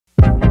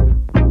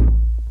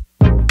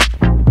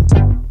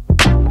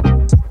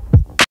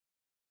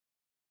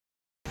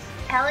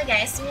Hello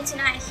guys, Ninya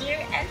Tonaya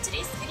here, and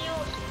today's video,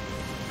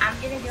 I'm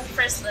gonna do a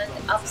first look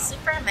of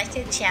Super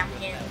Mecha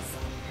Champions.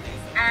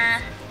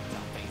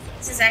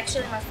 This is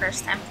actually my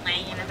first time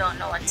playing and I don't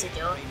know what to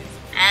do.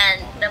 And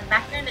the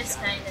background is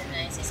kinda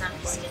noisy, so I'm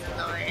just gonna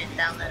lower it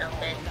down a little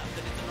bit.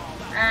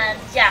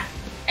 Yeah,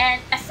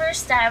 and at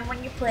first time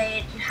when you play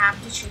it, you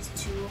have to choose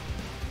two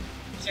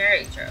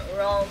character,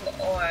 Rome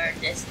or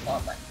this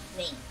button,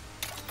 main.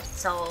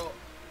 So,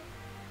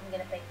 I'm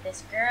gonna pick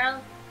this girl.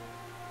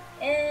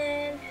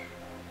 And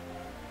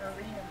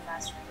Arena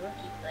Master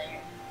Rookie player.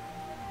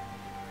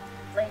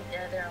 Played the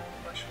other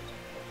one bush.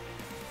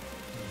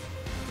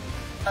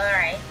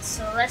 Alright,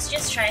 so let's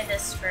just try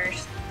this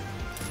first.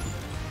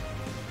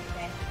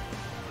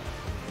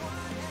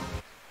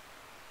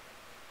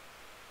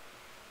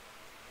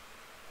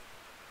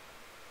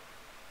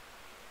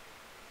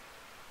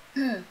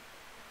 Okay.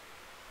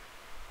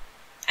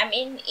 I'm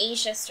in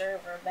Asia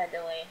server, by the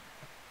way.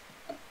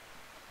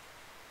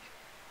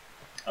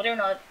 I don't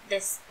know if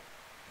this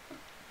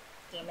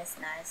game is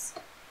nice.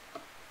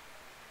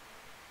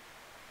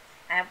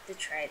 I have to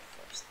try it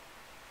first.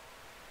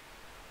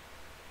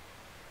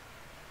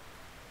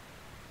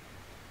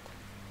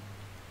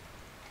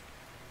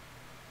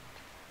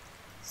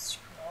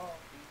 Scroll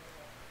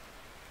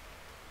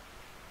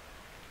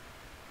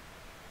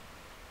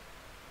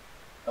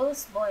below.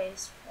 Those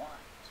boys want.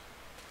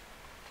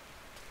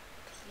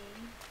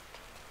 Okay.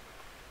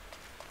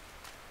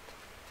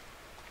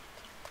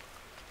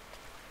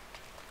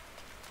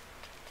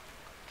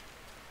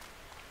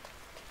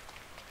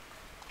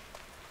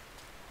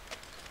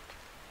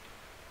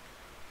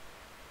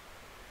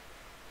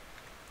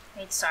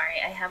 Wait, sorry,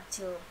 I have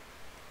to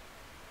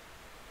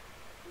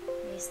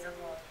raise the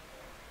volume.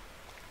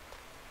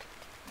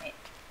 Wait.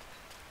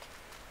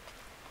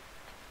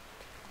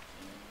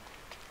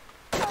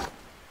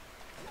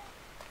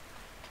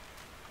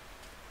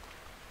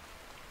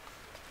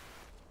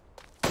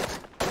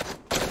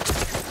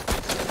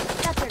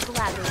 Bet they're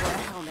glad they wear a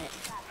helmet.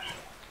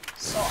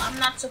 So I'm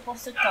not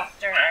supposed to talk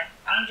to her.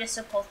 I'm just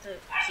supposed to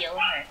kill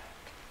her.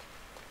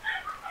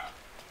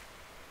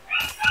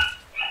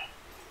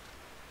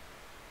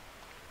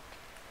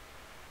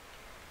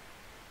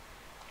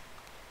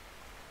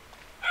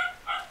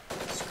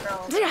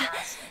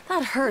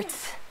 That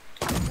hurts.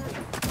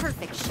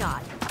 Perfect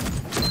shot.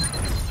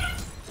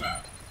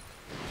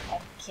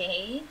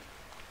 Okay.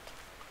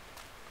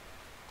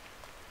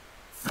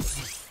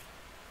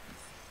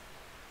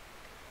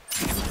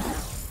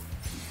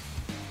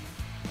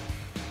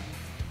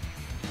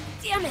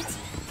 Damn it!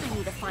 I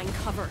need to find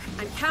cover.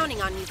 I'm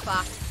counting on you,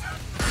 Fox.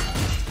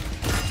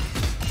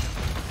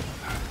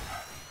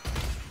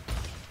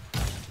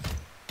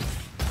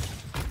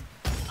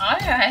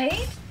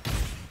 Alright.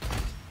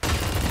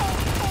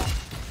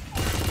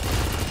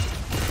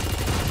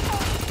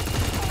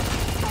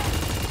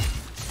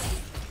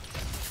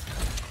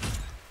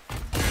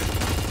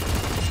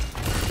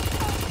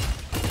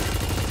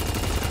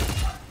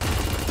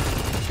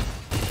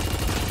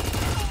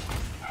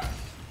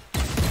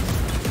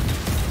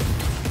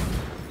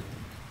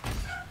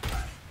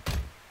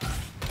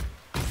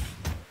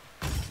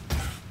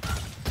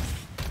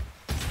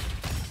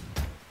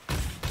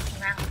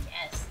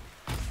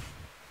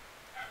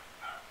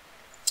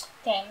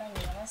 Okay, my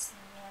name is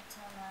Ninya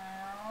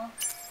Tonaya.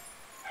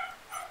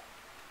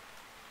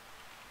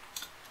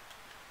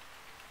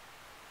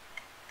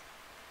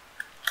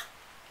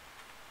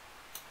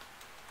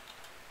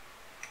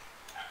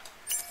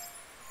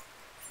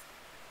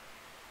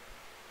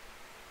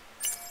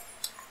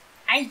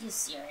 Are you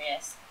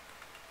serious?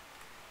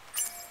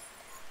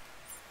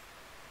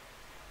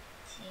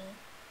 Okay.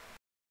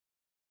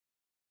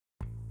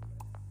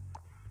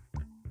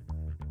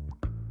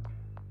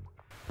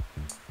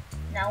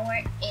 Now we're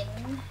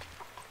in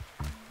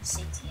the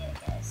city, I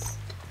guess.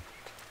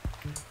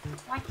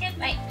 Why can't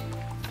I?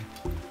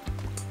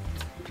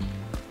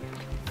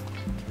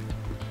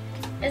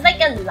 It's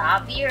like a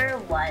lobby or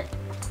what?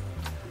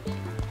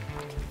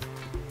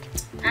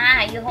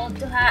 Ah, you have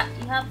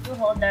to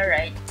hold the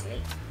right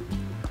click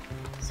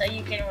so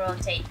you can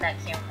rotate that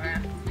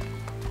camera.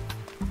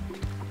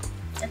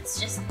 Let's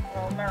just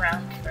roam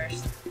around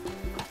first.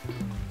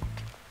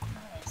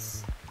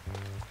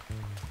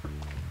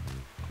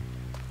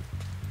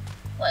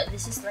 What,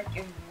 this is like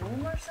your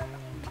room or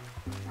something?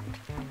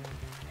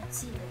 Let's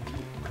see the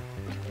view.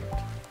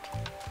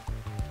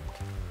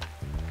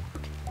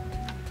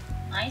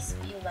 Nice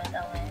view, by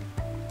the way.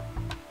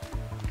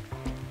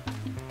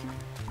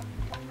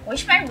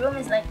 Wish my room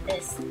is like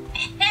this.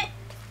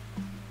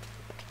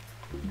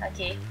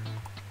 Okay.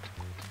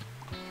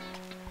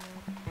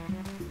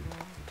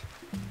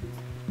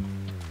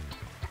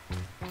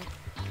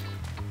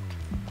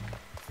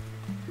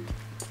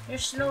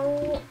 There's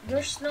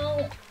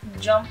no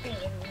jumping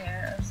in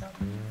here or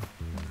something.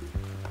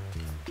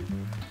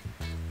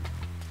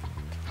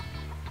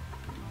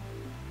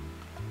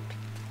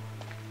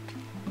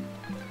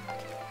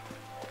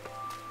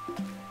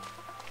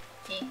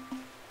 Okay.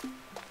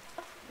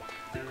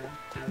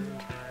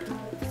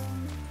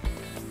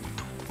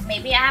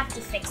 Maybe I have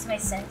to fix my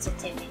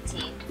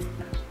sensitivity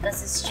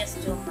because it's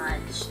just too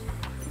much.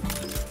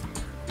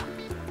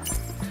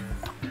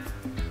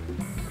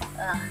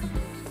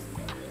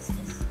 What is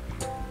this?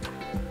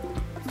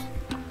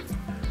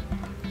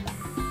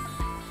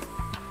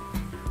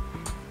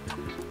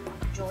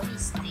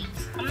 Joystick.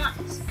 Come on,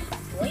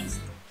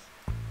 joystick.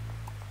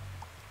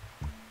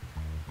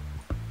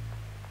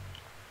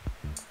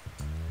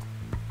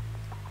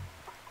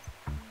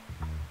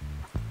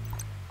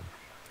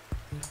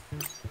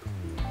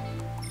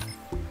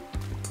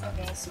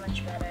 Okay, it's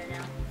much better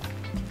now.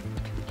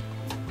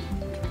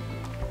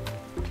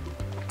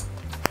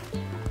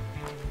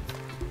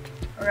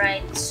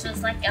 Right, so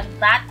it's like a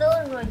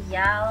battle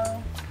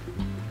royale.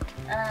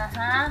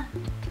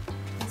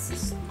 This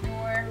is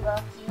your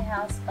Lucky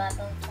House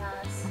Battle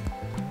Pass.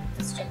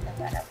 Let's check the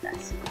battle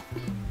pass.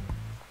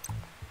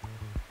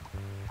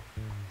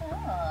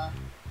 Oh,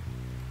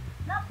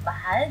 not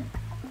bad.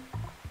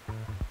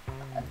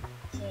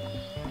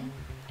 Okay.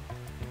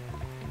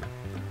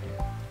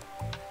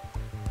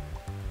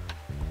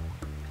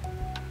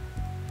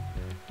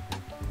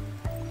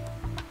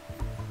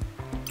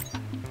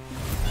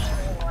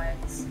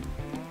 Rewards.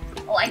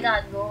 Oh, I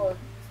got gold.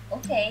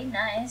 Okay,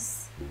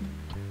 nice.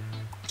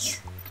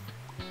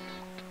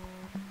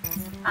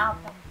 App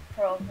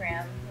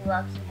program,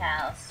 Lucky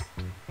House.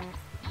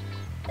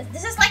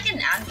 This is like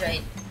an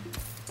Android.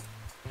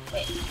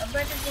 Wait, I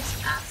better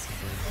just ask.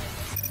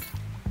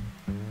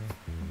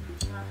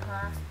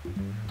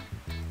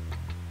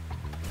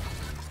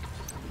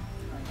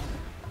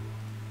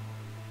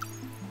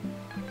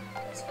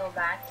 Let's go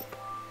back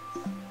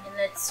and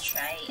let's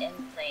try and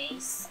play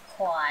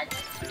squad.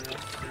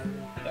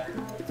 Yeah.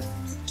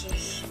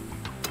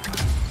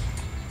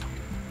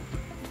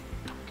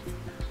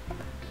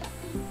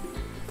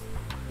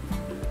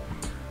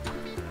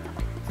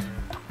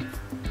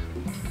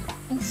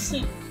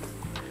 Okay.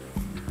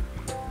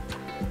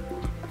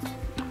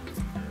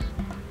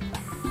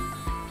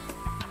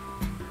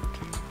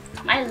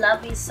 My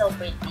love is so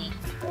pretty.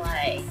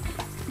 Why?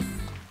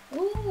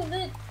 Ooh,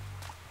 look.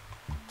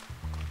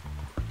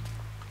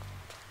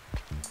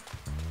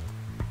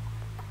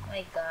 Oh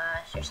my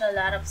gosh, there's a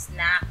lot of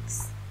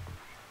snacks.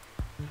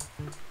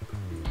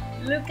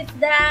 Look at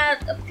that,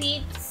 a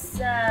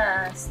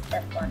pizza.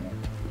 Step on it.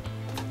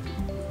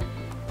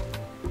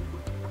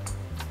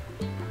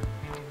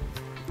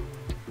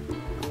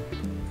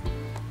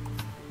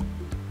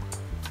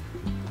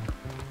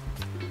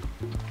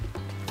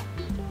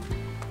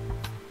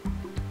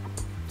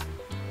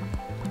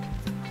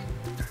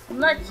 I'm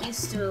not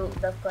used to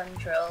the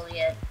control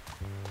yet.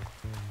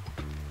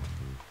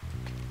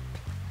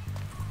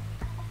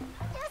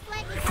 Just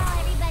let me call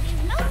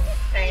everybody's most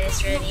Alright,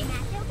 it's ready.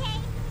 that's okay.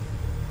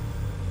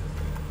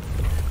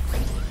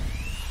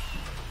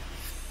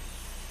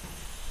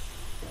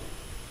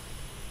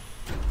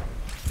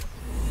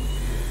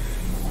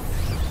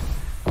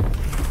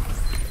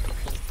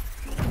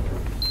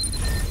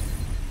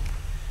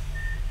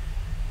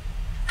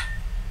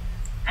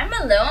 I'm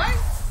alone?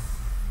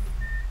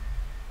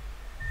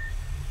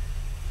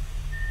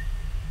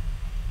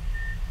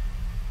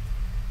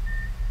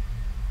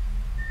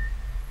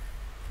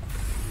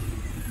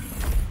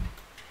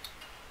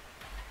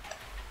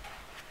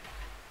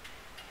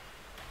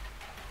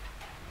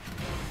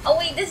 Oh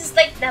wait, this is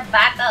like the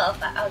battle.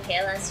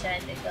 Okay, let's try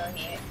to go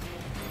here.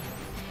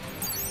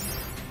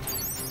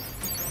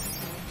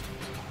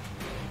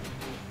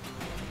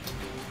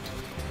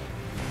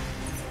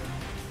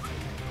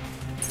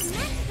 The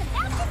match is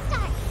about to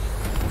start.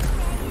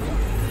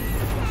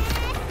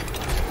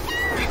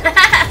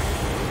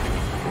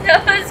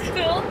 That was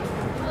cool.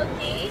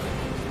 Okay.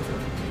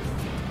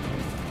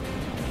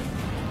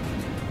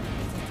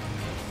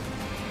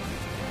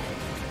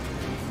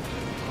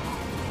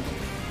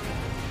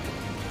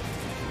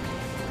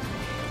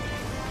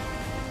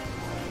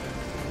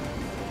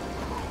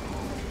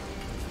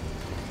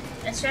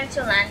 Let's try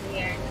to land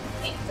here and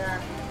make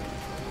the...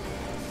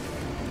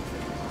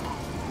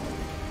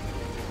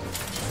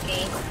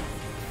 Okay.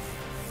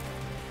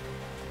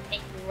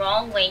 Take the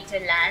wrong way to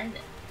land.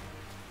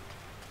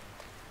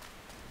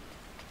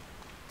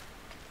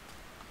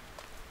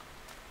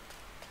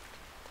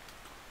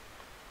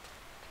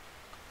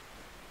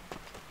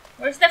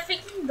 Where's the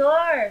freaking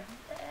door?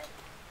 What the heck?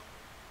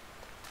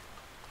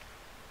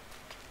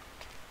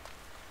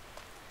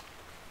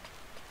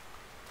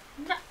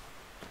 No.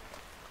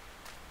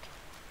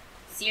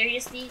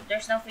 Seriously?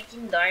 There's no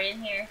freaking door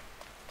in here?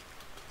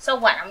 So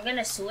what? I'm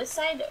gonna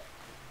suicide?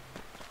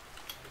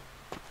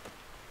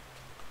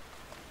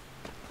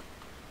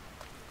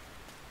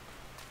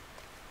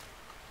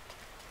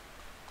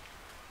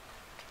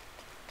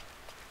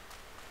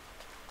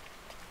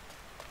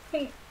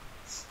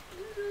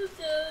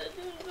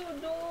 There's no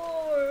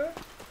door.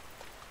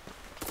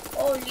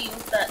 Holy,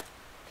 what's that?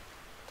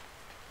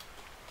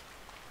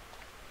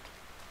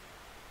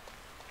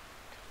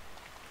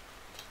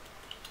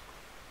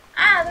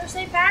 Ah, there's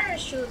a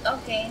parachute.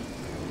 Okay.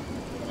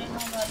 Didn't know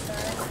about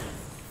that.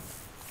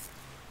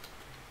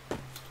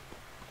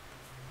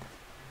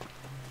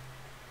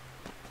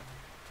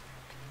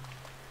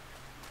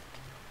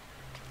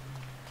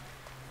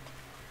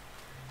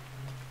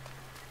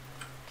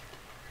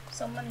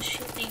 Someone's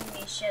shooting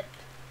me, shit.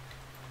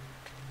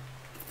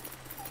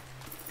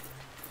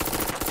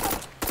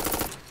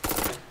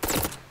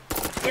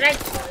 Did I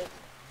kill it?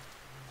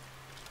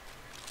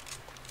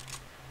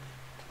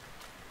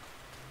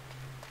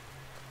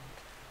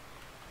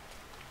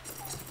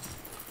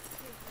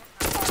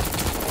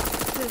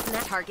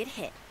 Movement target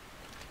hit.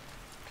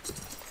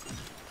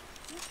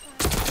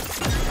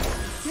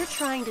 You're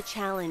trying to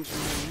challenge me.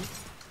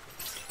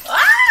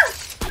 Ah!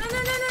 No, no,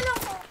 no, no, no.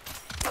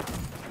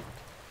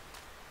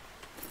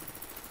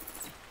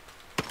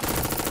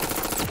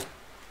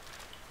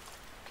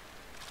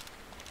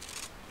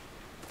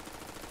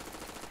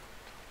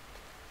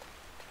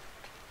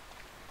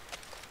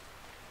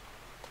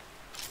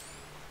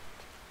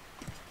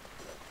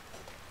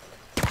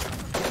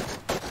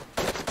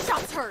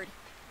 Shots heard.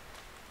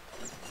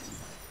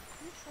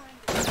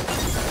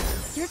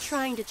 You're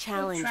trying to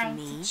challenge You're trying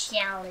me. to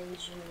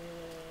challenge me.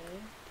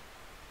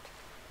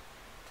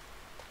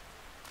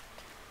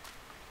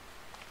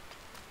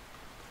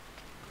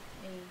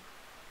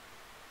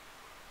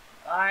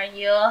 Are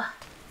you?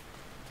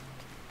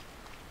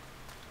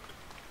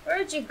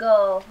 Where'd you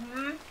go?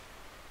 Hmm?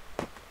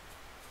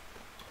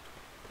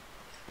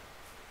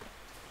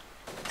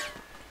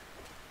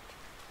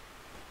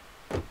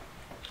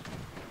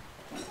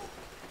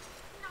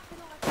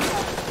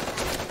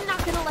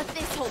 Not gonna let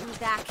this hold me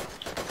back.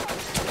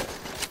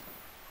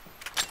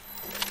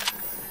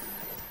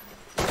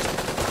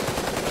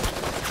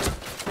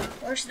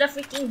 Where's the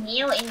freaking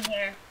heal in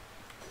here?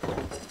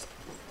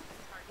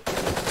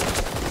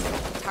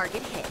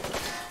 Target hit.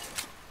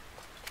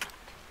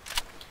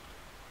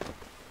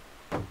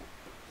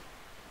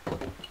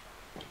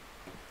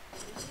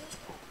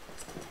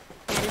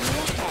 Enemy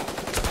ahead.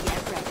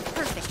 Get ready.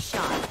 Perfect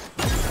shot.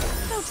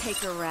 Go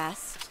take a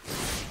rest.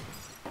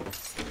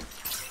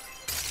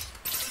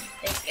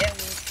 Take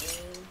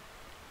everything.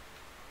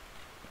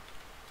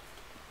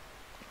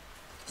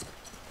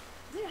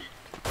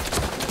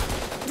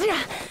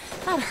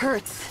 That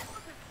hurts.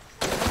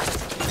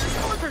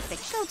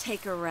 Perfect. Go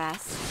take a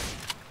rest.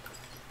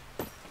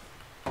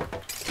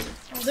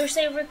 Oh, there's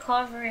a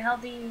recovery. How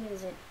do you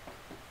use it?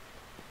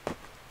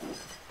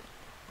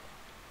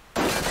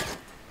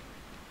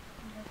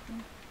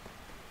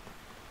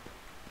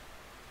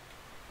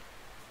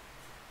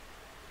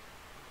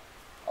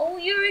 Oh,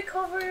 you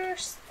recover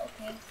yours.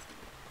 Okay.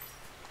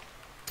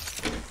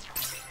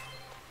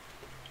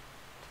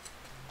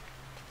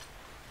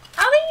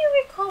 How do you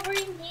recover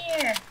in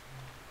here?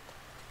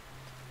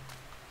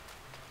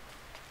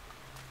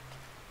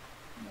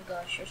 Oh my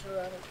gosh, there's a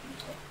lot of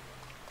people.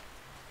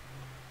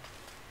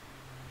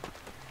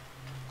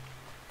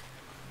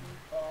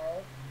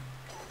 Ball.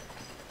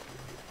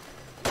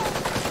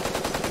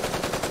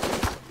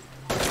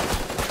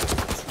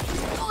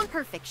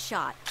 Perfect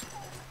shot.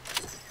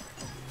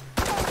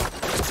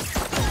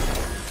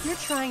 You're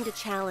trying to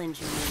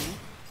challenge me.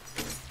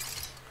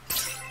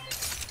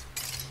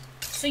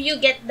 So you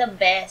get the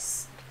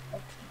best.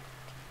 Okay.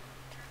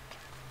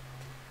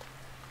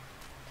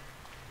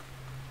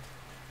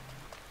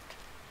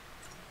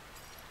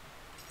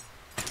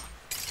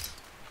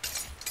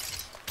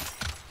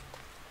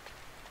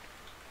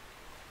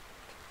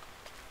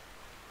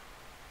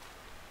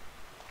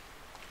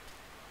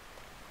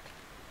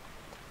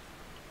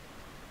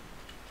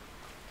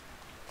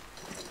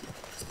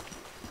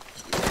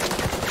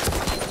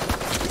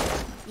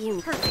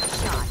 Perfect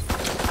shot.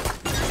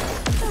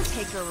 Go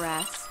take a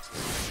rest.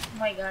 Oh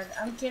my god,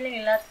 I'm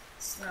killing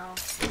lots now.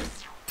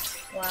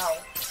 Wow.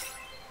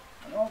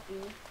 I'm OP.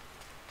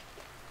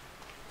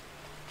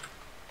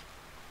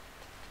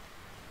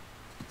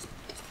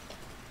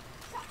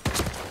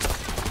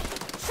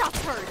 Shots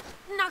heard.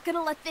 Not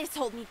gonna let this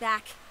hold me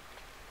back.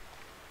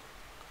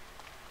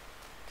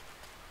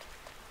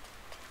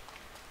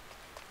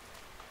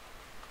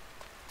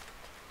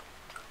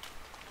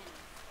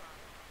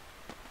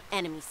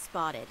 Enemy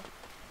spotted.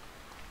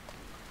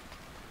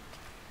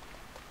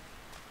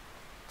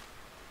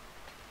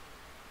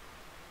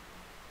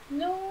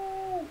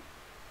 No.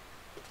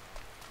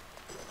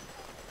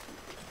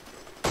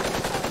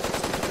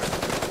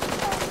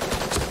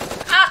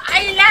 Ah,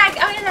 I lag.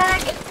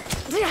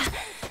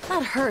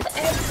 That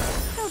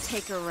hurts. Go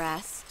take a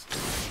rest.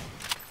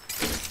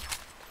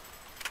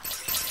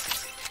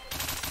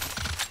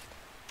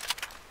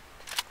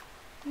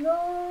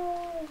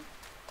 No.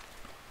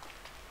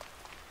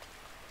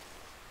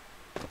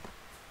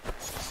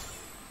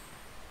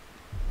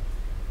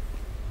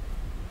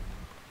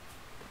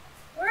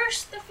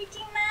 Where's the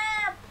freaking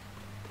map?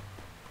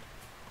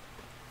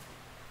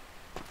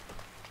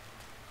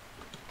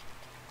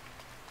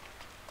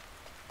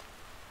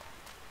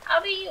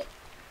 How do you...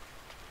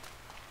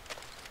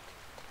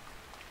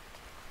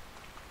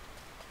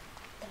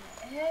 The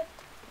heck?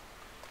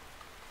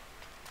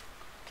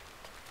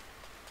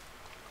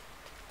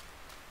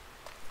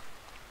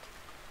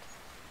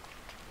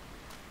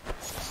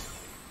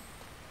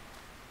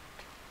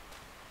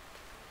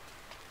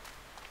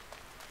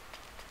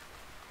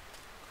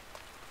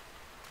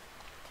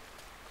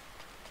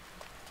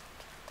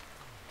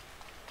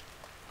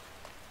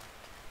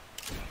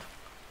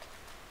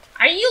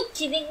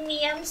 kidding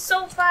me? I'm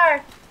so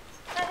far.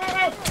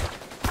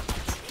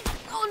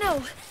 Oh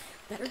no!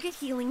 Better get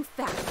healing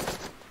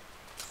fast.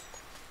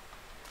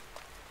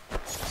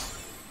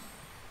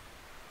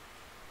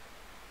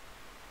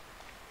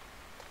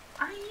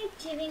 Are you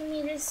kidding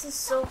me? This is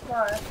so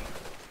far.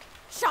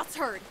 Shots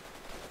heard.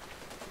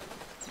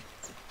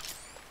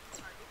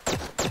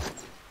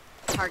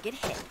 Target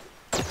hit.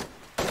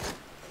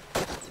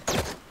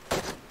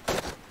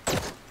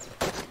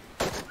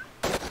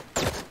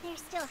 There's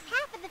still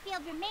half of the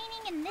field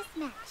remaining in this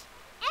match.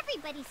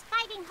 Everybody's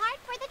fighting hard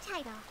for the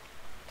title.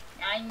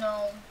 I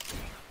know.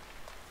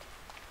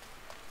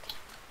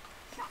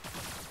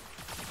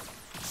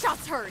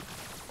 Shots heard.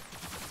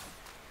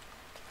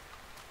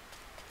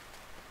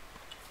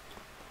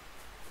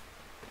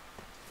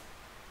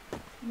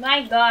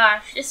 My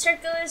gosh, this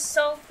circle is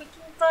so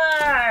freaking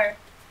far.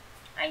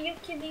 Are you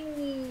kidding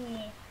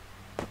me?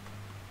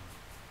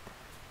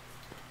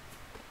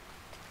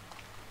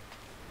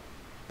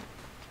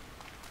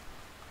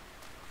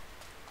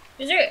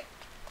 Is there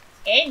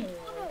any?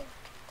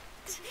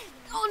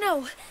 Oh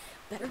no!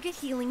 Better get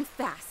healing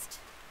fast.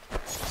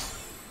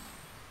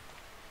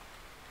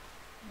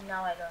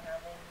 Now I don't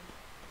have any.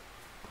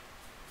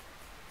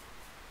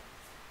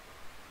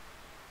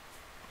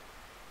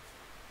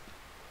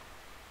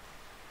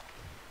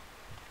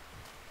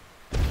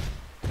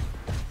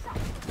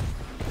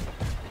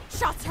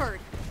 Shots heard.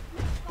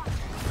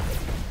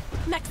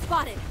 Mech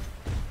spotted.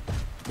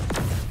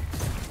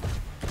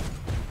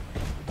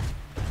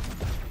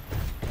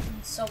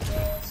 It's so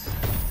close.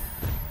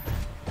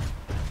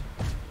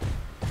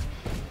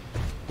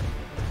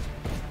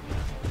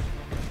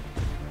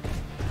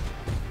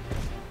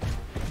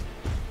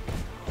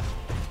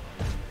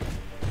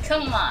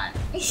 Come on.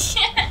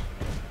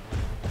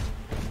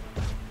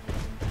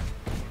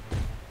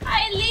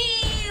 I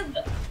leave.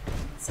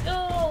 Let's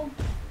go.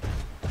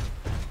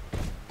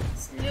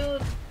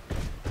 Salute.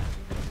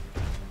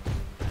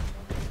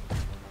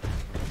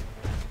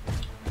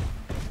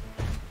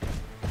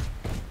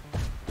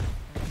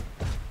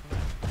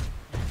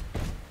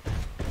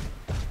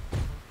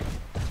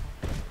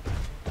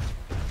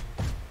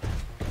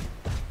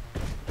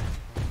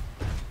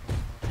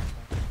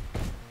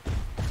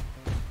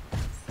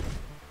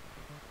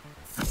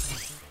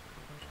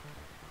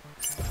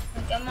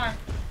 Come on.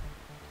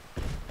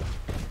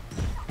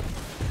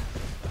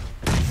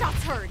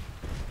 Shots heard.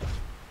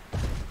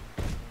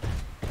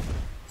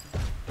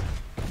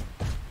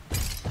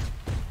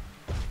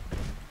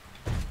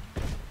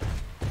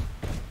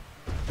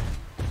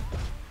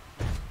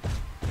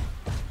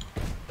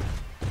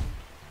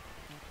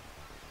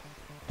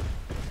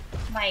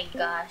 My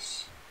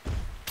gosh.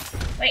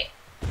 Wait.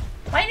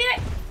 Why did I?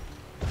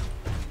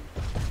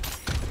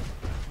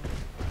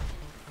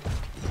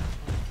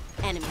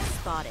 Enemy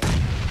spotted.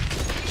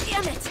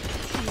 Damn it!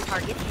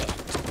 Target hit.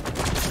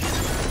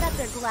 Bet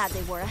they're glad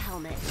they wore a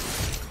helmet.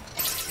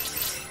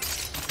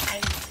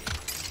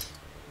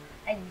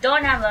 I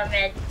don't have a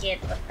med kit.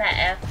 What the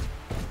F?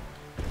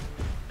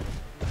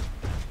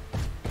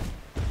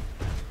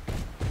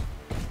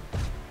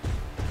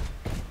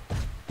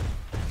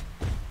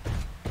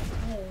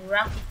 Oh,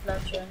 rocket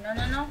launcher. No,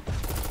 no, no.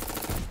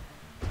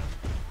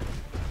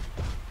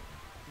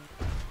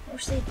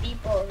 Where's the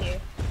people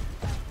here?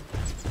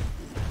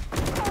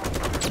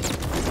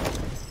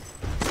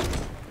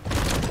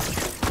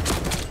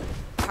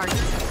 Target.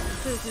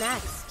 Who's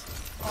next?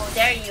 Oh,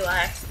 there you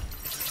are.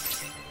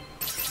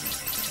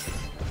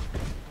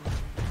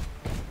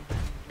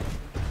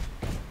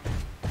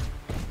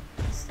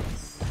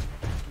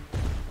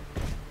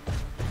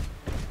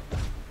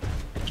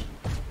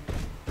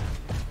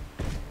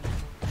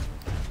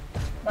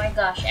 My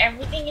gosh,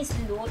 everything is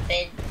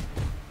looted.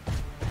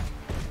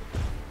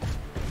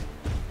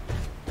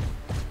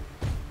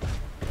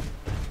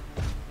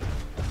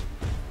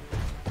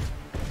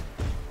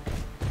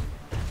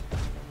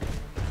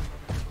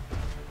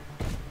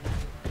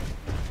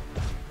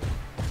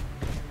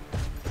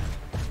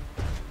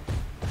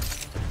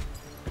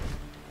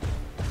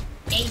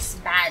 Ace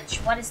badge,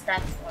 what is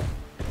that for?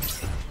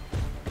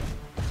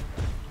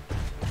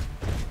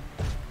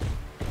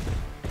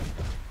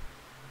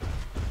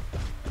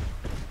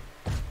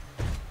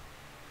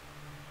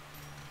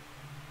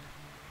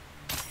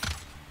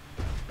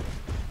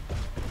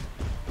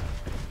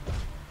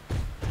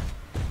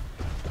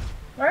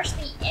 Where's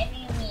the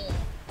enemy?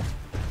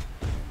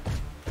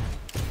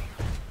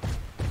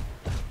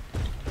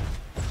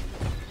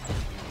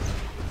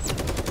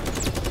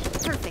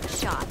 Perfect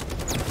shot.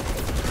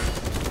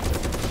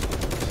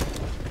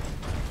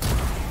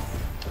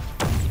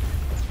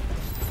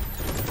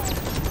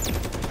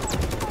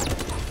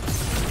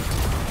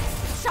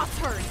 Shots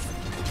heard.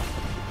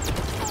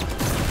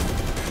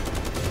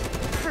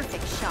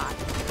 Perfect shot.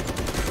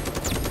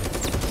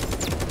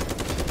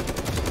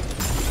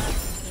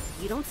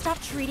 If you don't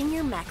stop treating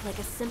your mech like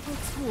a simple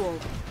tool,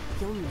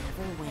 you'll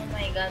never Oh win.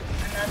 my god,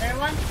 another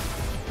one?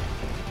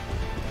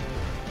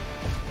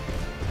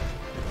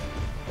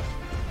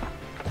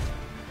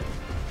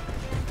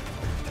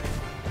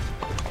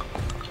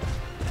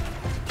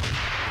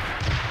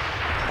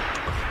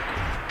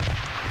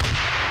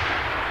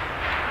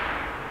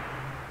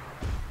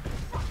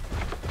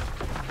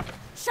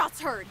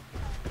 Shots heard.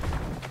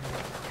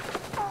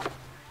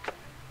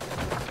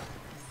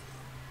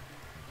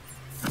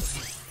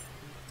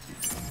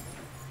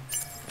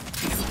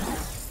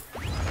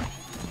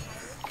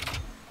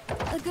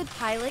 A good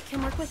pilot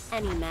can work with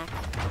any mech.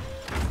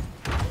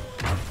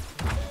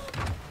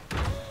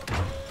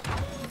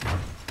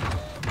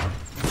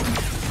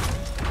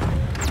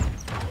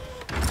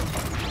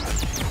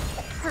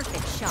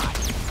 Perfect shot.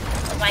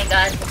 Oh my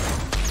god.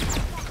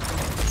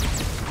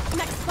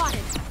 Mech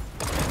spotted.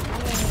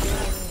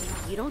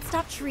 You don't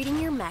stop treating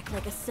your mech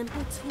like a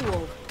simple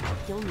tool,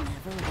 you'll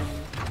never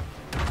win.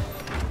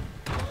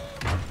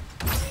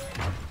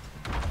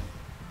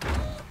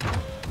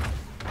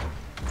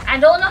 I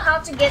don't know how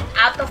to get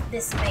out of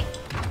this mech.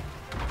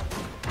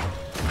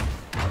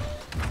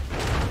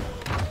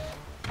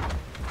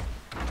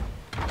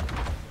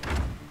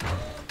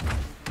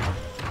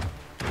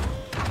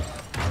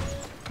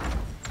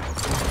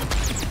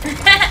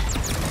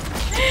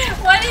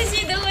 What is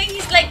he doing?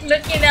 He's like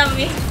looking at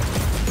me.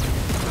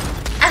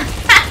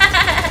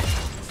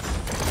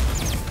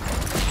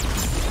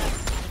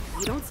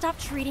 You don't stop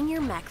treating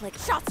your mech like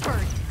shots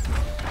heard.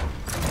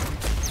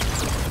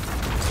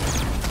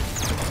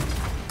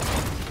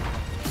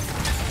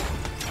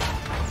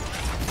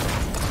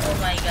 Oh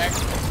my god.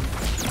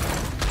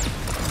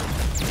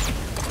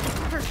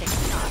 Perfect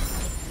shot.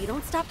 You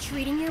don't stop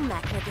treating your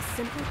mech like a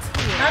simple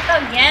tool. Not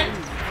again.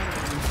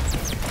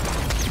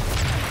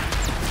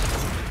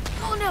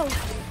 Oh no!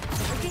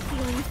 Get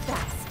healing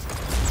fast.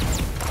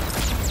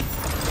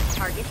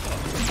 Target hit.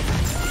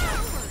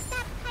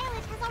 That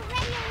pilot has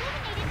already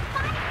eliminated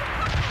 5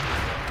 competitors.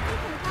 You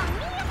can call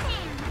me a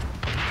fan.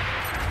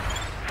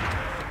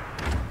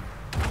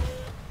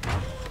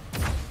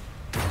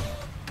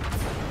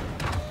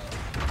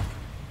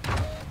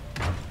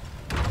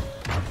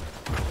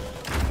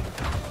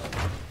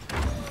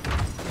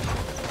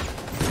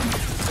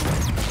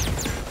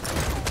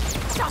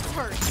 Shots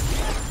heard.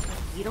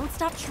 You don't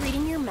stop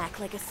treating your mech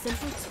like a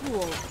simple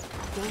tool,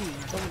 you'll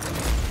never win.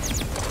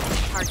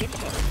 Target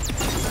hit.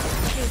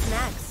 Who's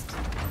next?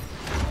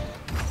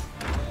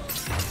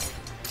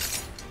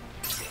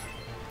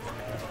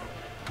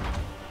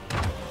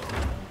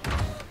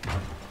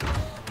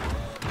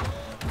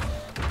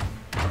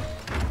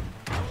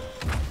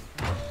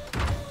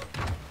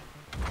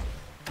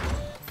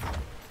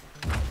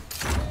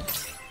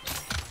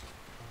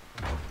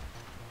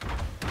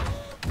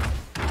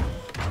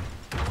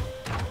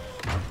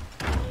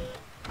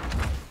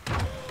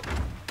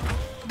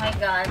 My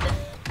god.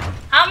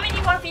 How many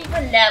more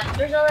people left?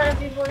 There's a lot of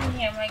people in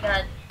here, my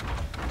god.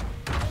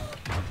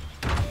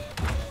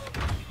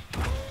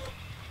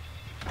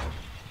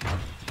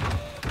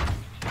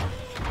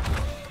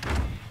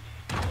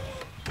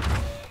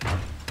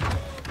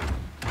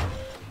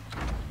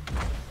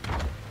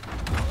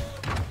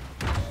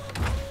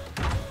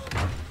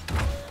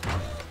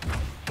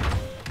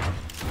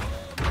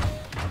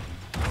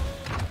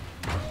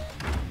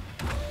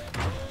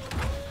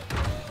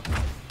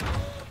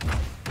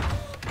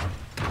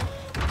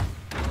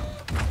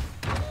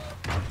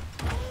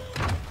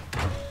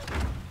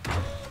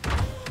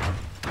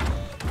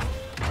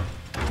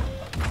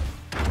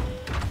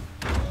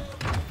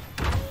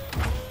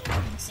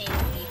 I'm seeing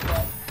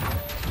people.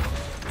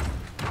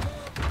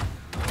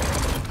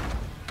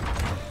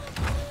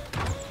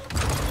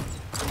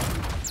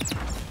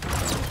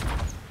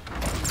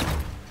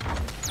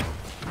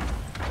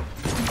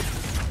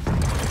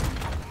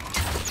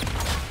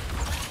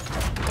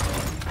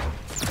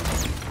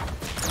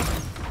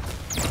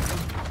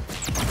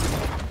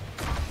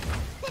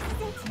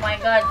 Oh my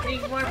god, 3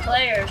 more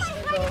players to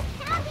go.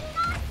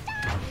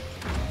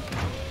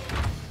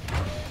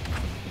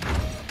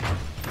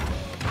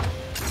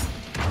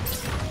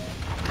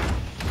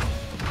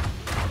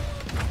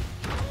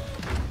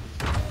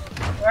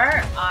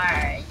 Where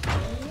are you?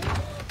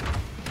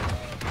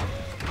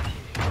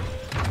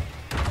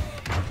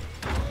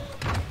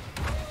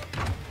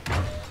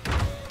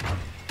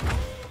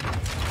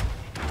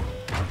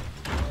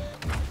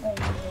 Oh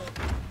no.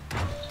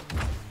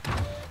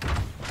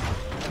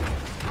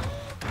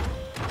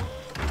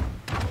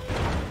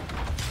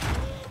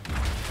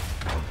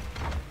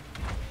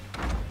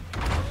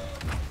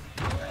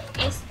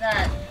 Where is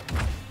that?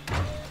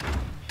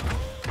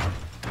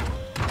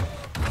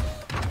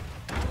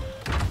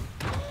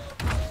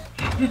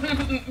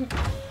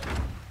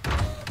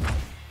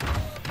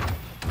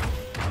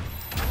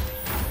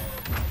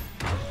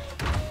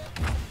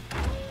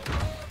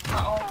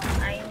 Uh-oh,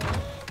 I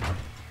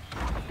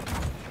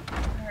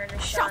heard a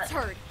shot. Shots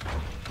heard.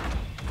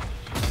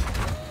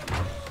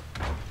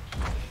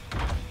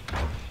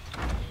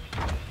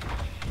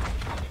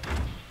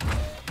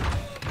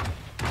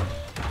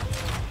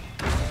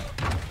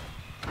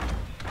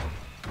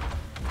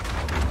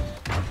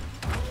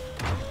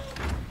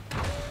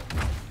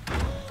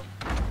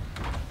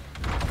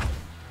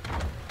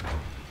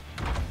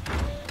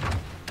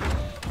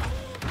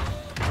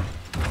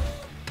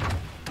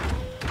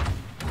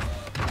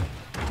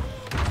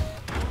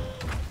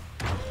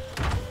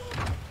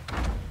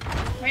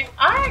 Where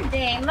are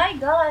they? My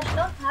gosh,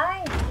 don't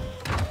hide.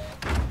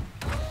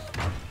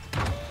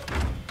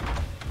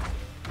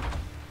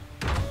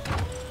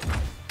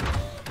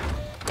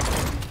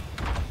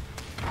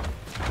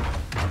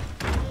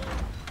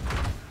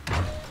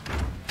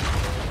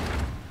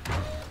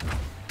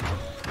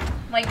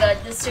 My god,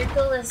 the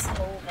circle is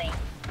moving.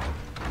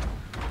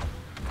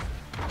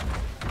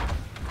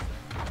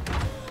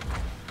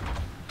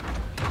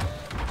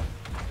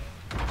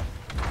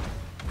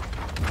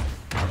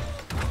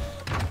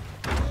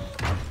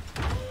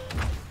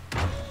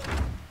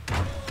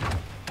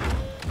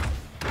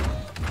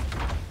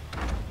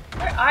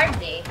 Where are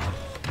they?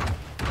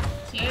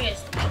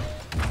 Seriously.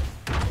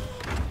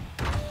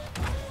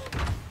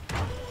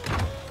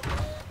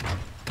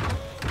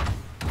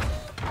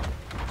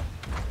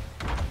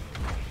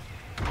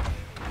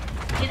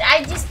 Did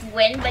I just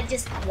win by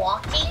just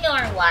walking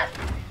or what?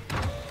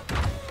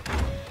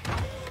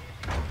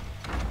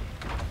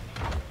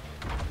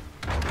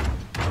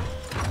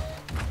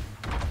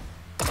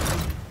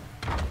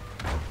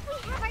 We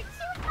have our 2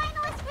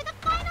 finalists for the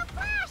final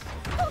flash!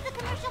 Hold the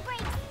commercial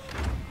break!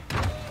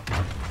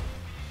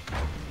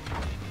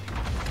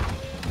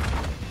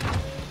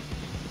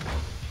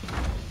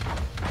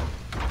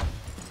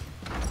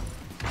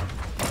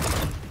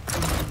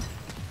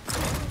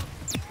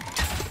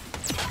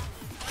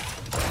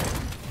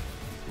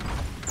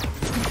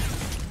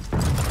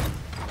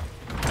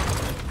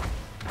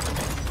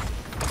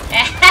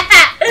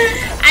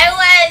 I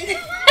won!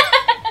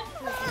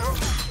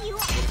 You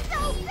are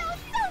so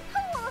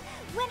cool!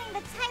 Winning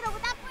the title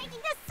without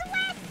breaking a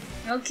sweat!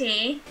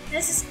 Okay,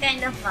 this is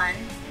kind of fun.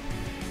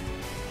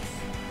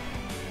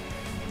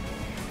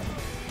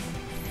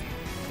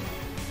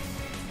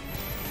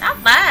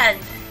 Not bad.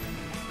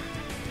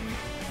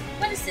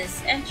 What is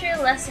this? Enter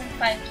lesson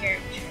 5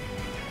 character.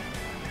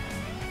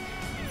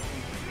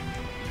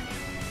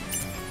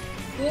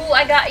 Ooh,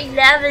 I got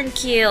 11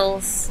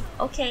 kills.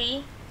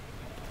 Okay.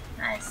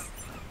 Nice.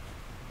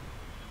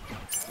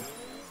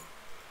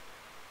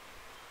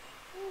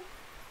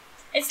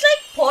 It's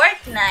like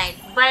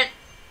Fortnite, but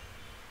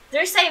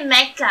there's a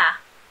Mecha.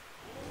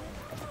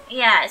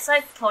 Yeah, it's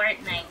like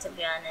Fortnite, to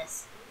be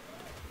honest.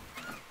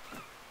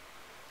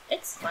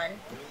 It's fun.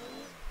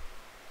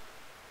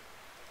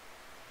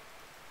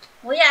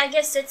 Well, yeah, I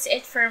guess that's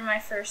it for my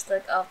first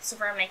look of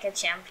Super Mecha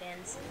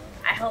Champions.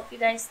 I hope you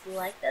guys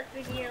liked that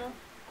video.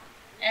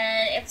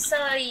 And if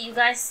so, you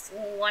guys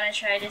want to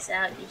try this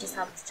out, you just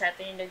have to type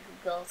it into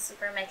Google,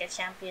 Super Mecha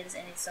Champions,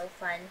 and it's so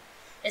fun.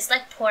 It's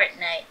like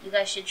Fortnite. You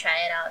guys should try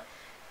it out.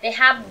 They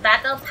have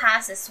Battle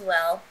Pass as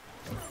well.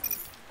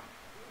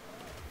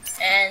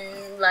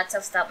 And lots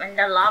of stuff. And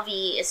the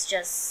lobby is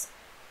just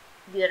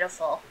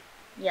beautiful.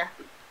 Yeah.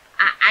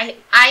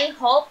 I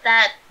hope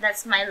that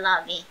that's my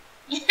lobby.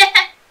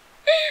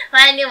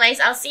 Well,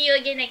 anyways, I'll see you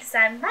again next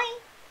time. Bye!